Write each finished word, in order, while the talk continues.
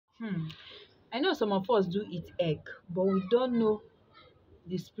Hmm. I know some of us do eat egg, but we don't know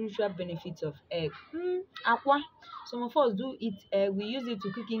the spiritual benefits of egg. Aqua. Some of us do eat egg. We use it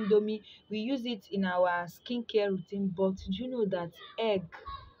to cook indomie. We use it in our skincare routine. But do you know that egg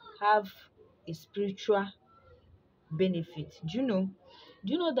have a spiritual benefit? Do you know?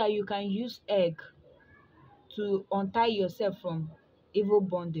 Do you know that you can use egg to untie yourself from evil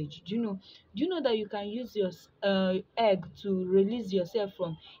bondage? Do you know that you can use your egg to release yourself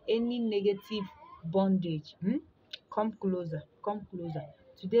from any negative bondage? Come closer, come closer.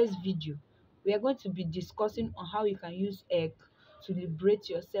 Today's video, we are going to be discussing on how you can use egg to liberate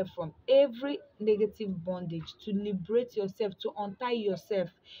yourself from every negative bondage, to liberate yourself, to untie yourself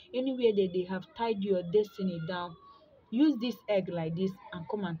anywhere that they have tied your destiny down. Use this egg like this and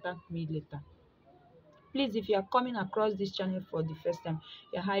come and thank me later. Please, if you are coming across this channel for the first time,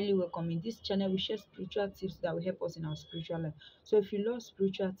 you're highly welcome. In this channel, we share spiritual tips that will help us in our spiritual life. So if you love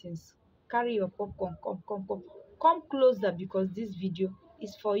spiritual things, carry your popcorn, come closer, because this video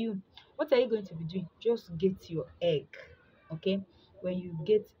is for you. What are you going to be doing? Just get your egg, okay? When you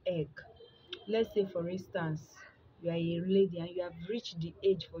get egg, let's say for instance, you are a lady and you have reached the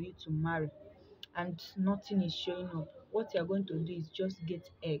age for you to marry and nothing is showing up. What you are going to do is just get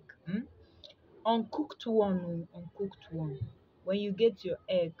egg. Uncooked one, uncooked one. When you get your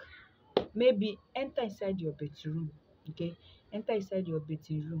egg, maybe enter inside your bedroom, okay? Enter inside your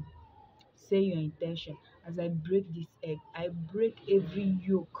bedroom, say your intention. As I break this egg, I break every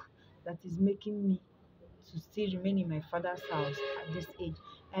yoke that is making me to still remain in my father's house at this age.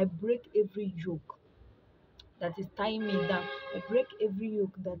 I break every yoke that is tying me down. I break every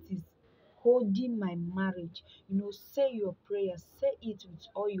yoke that is holding my marriage. Say your prayer, say it with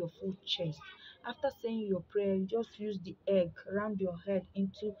all your full chest. After saying your prayer, you just use the egg, round your head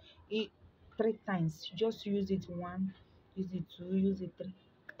into it 3 times. Just use it one, use it two, use it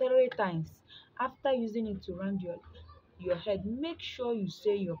three times. After using it to round your head, make sure you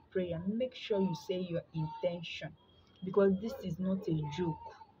say your prayer, make sure you say your intention, because this is not a joke.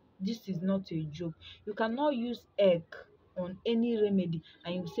 This is not a joke. You cannot use egg on any remedy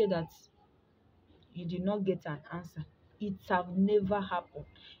and you say that you did not get an answer. It have never happened.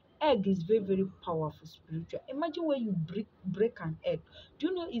 Egg is very, very powerful spiritual. Imagine when you break an egg. Do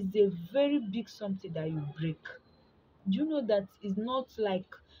you know it's a very big something that you break? Do you know that it's not like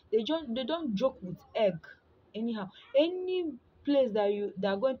they don't joke with egg anyhow? Any place that they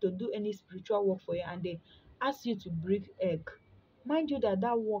are going to do any spiritual work for you and they ask you to break egg, mind you that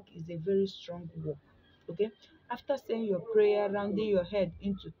that work is a very strong work. Okay, after saying your prayer, rounding your head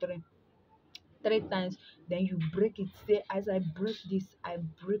into three times, then you break it. Say, as I break this, I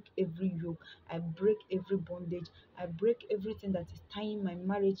break every yoke, I break every bondage, I break everything that is tying my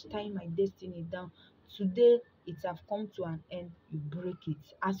marriage, tying my destiny down. Today it have come to an end. You break it.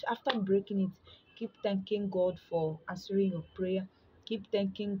 As after breaking it, keep thanking God for answering your prayer. Keep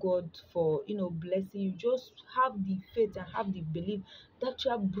thanking God for blessing you. Just have the faith and have the belief that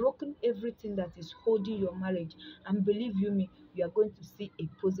you have broken everything that is holding your marriage, and believe you me, you are going to see a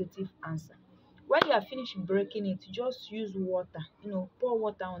positive answer. When you are finished breaking it, just use water, pour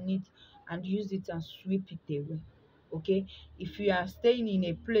water on it and use it and sweep it away. Okay, if you are staying in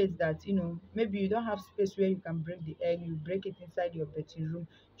a place that maybe you don't have space where you can break the egg, you break it inside your bedroom,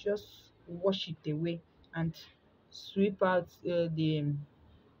 just wash it away and sweep out the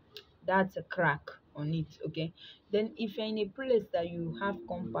that's a crack on it. Okay, then if you're in a place that you have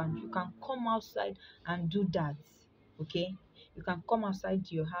compound, you can come outside and do that. Okay, you can come outside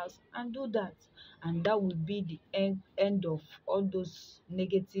to your house and do that, and that will be the end of all those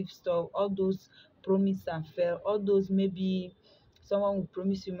negative stuff, all those promise and fail, all those maybe someone will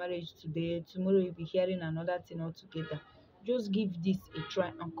promise you marriage today, tomorrow you'll be hearing another thing altogether. Just give this a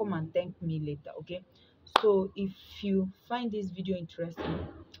try and come and thank me later. Okay, so if you find this video interesting,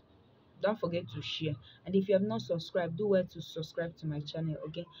 don't forget to share, and if you have not subscribed, do well to subscribe to my channel.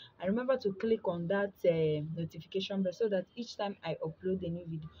 Okay, and remember to click on that notification bell so that each time I upload a new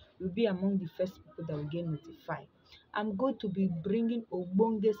video, you'll be among the first people that will get notified. I'm going to be bringing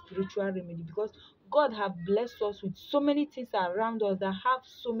ogbonge spiritual remedy, because God have blessed us with so many things around us that have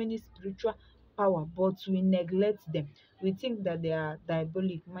so many spiritual power, but we neglect them. We think that they are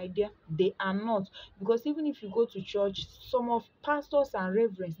diabolic. My dear, they are not. Because even if you go to church, some of pastors and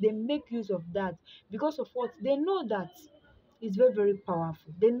reverends, they make use of that. Because of what? They know that it's very, very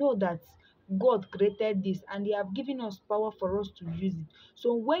powerful. They know that God created this and they have given us power for us to use it.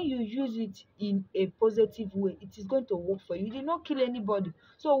 So when you use it in a positive way, it is going to work for you. You did not kill anybody,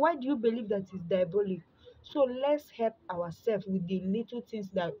 so why do you believe that it's diabolic? So let's help ourselves with the little things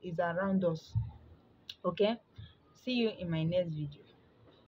that is around us. Okay, see you in my next video.